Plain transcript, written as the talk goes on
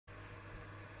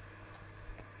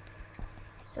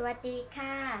สวัสดีค่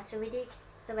ะส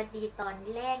วัสดีตอน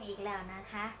แรกอีกแล้วนะ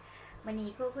คะวันนี้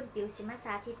คุณปิวสิมาส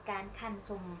าธิตการคั่น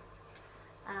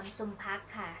สมพัก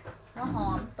ค่ะหัวหอ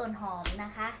มต้นหอมน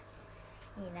ะคะ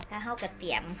นี่นะคะเฮากระเต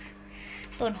รียม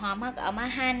ต้นหอมเฮาก็เอามา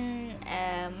หั่น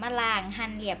มาล้างหั่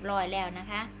นเรียบร้อยแล้วนะ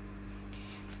คะ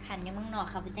คั่นอยู่เมืองนอก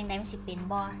ค่ะเป็นจังไดมันสิเป็น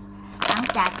บ่หลัง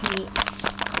จากที่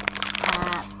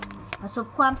ประสบ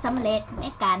ความสำเร็จใน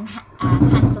การ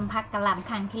คั่นสมพักกะหล่ำ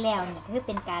ครั้งที่แล้วเนี่ยคือเ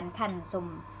ป็นการคั่นสม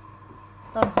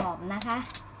ต้นหอมนะคะ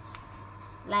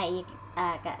ไล่อีก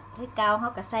ก็คือเกาเข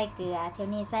าก็ใส่เกลือเที่ยว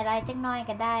นี้ใส่ไรจักน้อย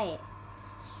ก็ได้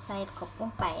ใส่ขบล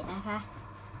งไปนะคะ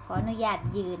ขออนุญาต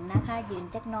ยืนนะคะยืน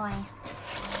จักน้อย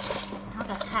เขา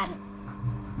ก็คั่น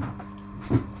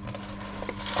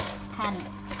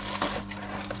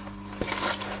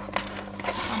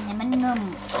เนี่ยมันนุ่ม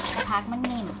กระพักมัน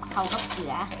นิ่มเขากับเกลื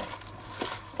อ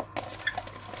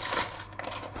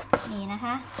นี่นะค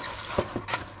ะ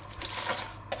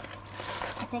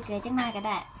ใส่เกลือจังมาก็ไ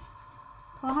ด้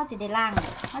เพราะเขาสิได้ล้าง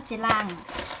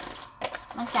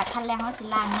หลังจากขั้นแรกเขาสิ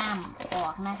ล้างน้ำออ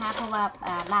กนะคะเพราะว่า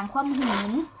ล้างความหื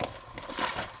น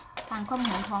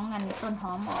ของเงินต้นห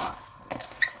อมออก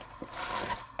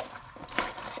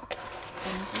เ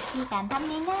ป็นวิธีการท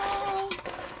ำง่าย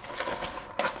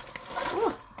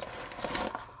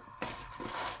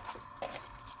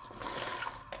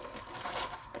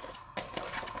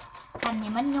ๆขั้น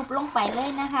นี้มันยุบลงไปเลย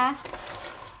นะคะ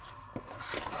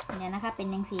เนี่ยนะคะเป็น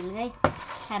อย่างสีเลย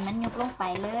ขันมันยุบลงไป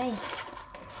เลย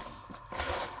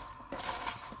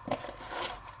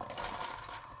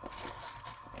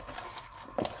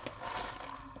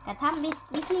กระทำ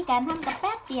วิธีการทำกับแ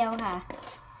ป๊บเดียวค่ะ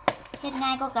เฮ็ดง่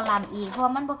ายก็กระลำอีกเพราะ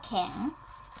มันบ่แข็ง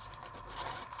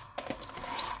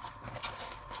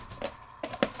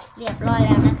เรียบร้อยแ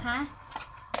ล้วนะคะ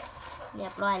เรีย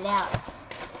บร้อยแล้ว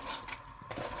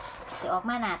จะออก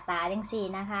มาหน้าตาจังสี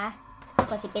นะคะ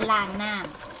ก็สิไปล้างน้ำ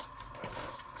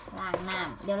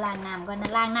เดี๋ยวล้างน้ำก่อนน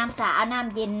ะล้างน้ำสะเอาน้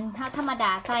ำเย็นถ้าธรรมด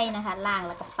าใส่นะคะล้างแ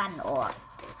ล้วก็ปั่นออก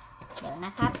เดี๋ยวน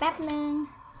ะคะแป๊บนึง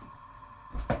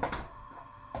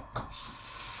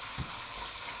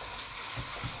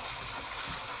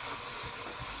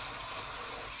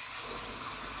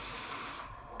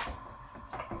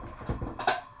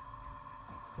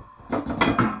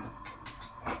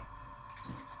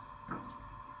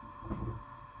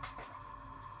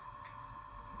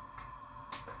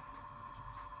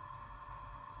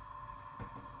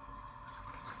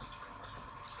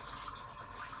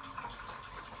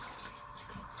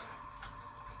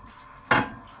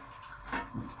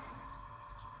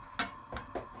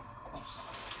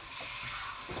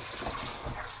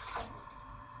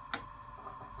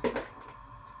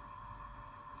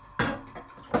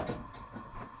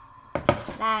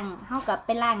ล้างเข้ากับไป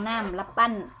ล้างน้ำแล้วปั้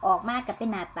นออกมากับเป็น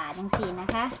หน้าตาจังสีนะ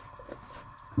คะ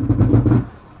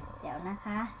เดี๋ยวนะค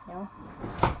ะเดี๋ยว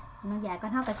น้องยายก็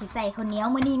เท่ากับสิใส่ข้าวเหนียว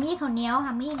มื้อนี้มีข้าวเหนียวค่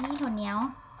ะมีข้าวเหนียว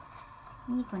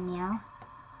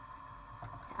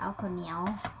เอาข้าวเหนี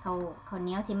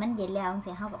ยวที่มันเย็นแล้วเ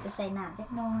สียเข้ากับไปใส่น้ำเล็ก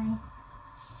น้อย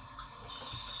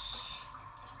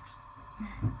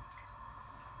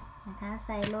นะคะใ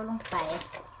ส่โรยลงไป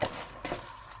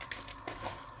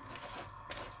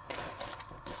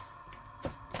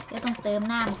เดี๋ยวต้องเติม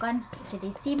น้ำก่อนจะได้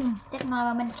ซิมจักหน่อย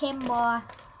ว่ามันเข้มบอ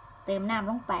เติมน้ำ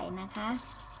ลงไปนะคะ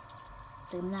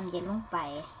เติมน้ำเย็นลงไป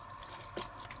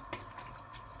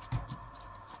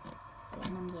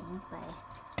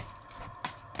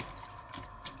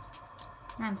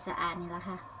น้ำสะอาดนี่แหละ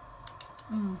ค่ะ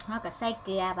เราก็ใส่เก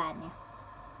ลือบาดเนี่ย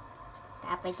ก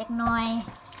าไปจักหน่อย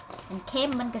มันเข้ม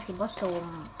มันกระสิบผสม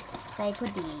ใส่พอ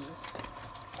ดี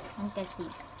มันกระสิ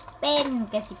เป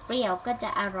รี้ยวก็จะ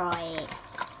อร่อย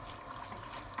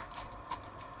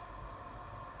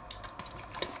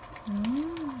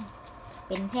เ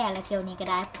ป็นแท้ละเที่ยวนี้ก็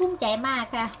ได้ภูมิใจมาก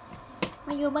ค่ะม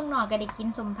าอยู่เมืองนอกก็ได้กิน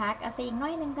สมพักเอาใส่อีกน้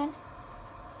อยนึงกัน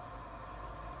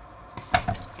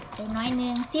ใส่น้อยนึ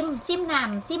งซิมน้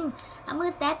ำซิมเอามื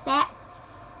อแตะ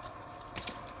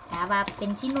กะว่าเป็น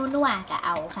ชิ้นนัวก็เอ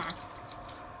าค่ะ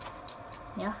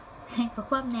เดี๋ยวเพื่อ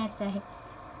ความแน่ใจ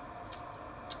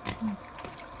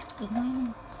อีกน้อยนึง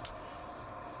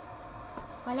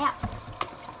พอแล้ว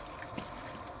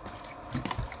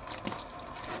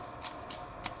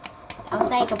เอา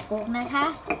ใส่กระปุกนะคะ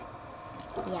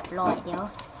เรียบร้อยเดี๋ยว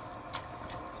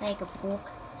ใส่กระปุก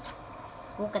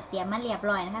กระเทียมมาเรียบ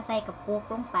ร้อยนะคะใส่กระปุก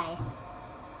ลงไป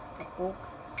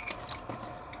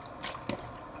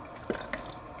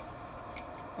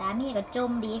สามีก็จ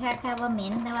มดีค่ะว่าเหม็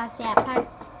นแต่ว่าแซ่บค่ะ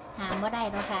หามว่าได้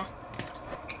แล้วค่ะ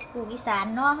ปลูกอีสาน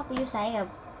เนาะเขาไปอยู่ไสกับ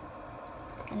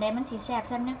อันใดมันสีแซ่บ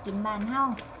ซ้ำนักกินบ้านเฮา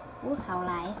เขา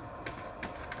หลาย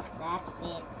that's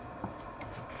it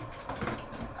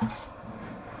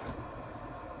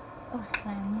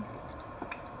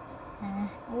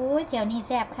เที่ยวนี้แ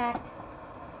ซ่บค่ะ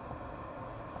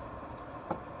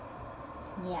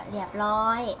เรียบร้อ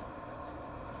ย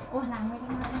โอ้ล้างไม่ได้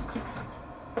มา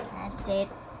กเสร็จ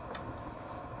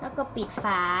แล้วก็ปิดฝ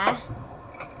า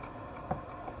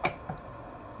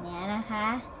เนี่ยนะคะ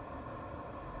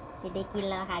จะได้กิน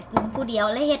แล้วค่ะกินผู้เดียว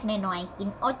แล้วเฮ็ดหน่อยๆกิน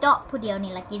อ้อเจาะผู้เดียว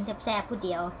นี่ละกินแซ่บๆผู้เ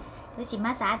ดียวคือสิม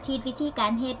าสาธิตวิธีกา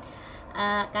รเฮ็ด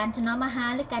การถนอมอาหา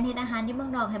รหรือการเฮ็ดอาหารที่เมือ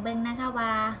งนอกให้เบิ่งนะคะว่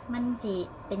ามันสิ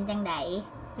เป็นจังได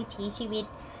วิถีชีวิต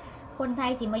คนไท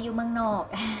ยที่มาอยู่เมืองนอก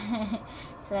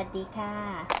สวัสดีค่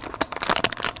ะ